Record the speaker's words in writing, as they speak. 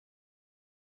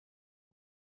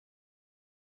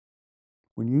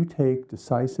When you take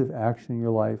decisive action in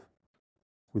your life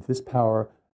with this power,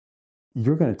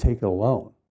 you're going to take it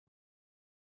alone.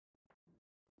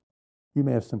 You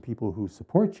may have some people who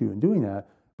support you in doing that,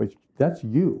 but that's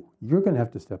you. You're going to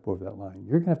have to step over that line.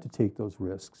 You're going to have to take those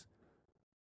risks.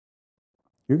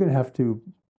 You're going to have to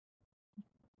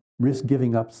risk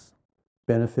giving up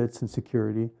benefits and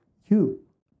security.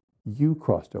 You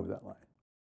crossed over that line.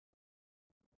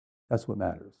 That's what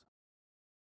matters.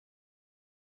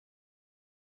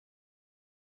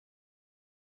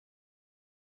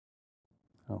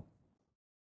 Oh.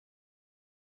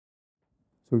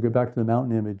 So we go back to the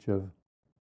mountain image of,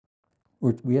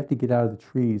 we have to get out of the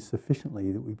trees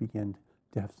sufficiently that we begin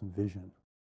to have some vision.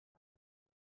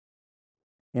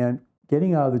 And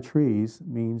getting out of the trees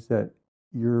means that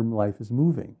your life is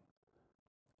moving,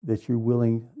 that you're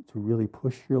willing to really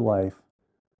push your life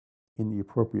in the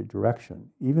appropriate direction,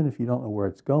 even if you don't know where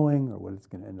it's going or what it's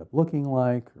going to end up looking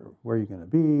like or where you're going to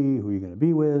be, who you're going to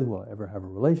be with, will I ever have a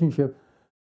relationship?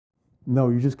 No,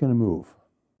 you're just going to move.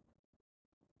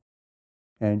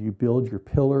 And you build your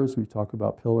pillars. We talk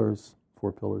about pillars,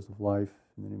 4 pillars of life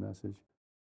in the new message.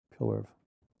 Pillar of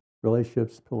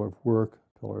relationships, pillar of work,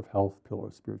 pillar of health, pillar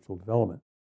of spiritual development.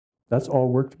 That's all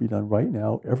work to be done right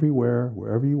now, everywhere,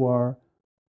 wherever you are,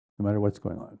 no matter what's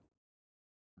going on.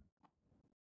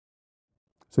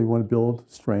 So you want to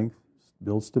build strength,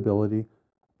 build stability,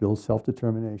 build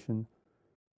self-determination,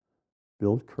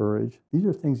 build courage. These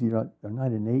are things are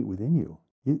not innate within you.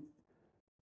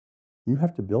 You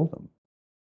have to build them.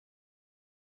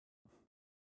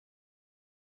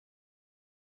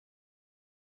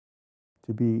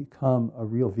 To become a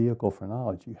real vehicle for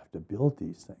knowledge, you have to build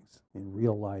these things in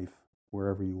real life,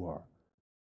 wherever you are,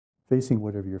 facing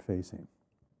whatever you're facing.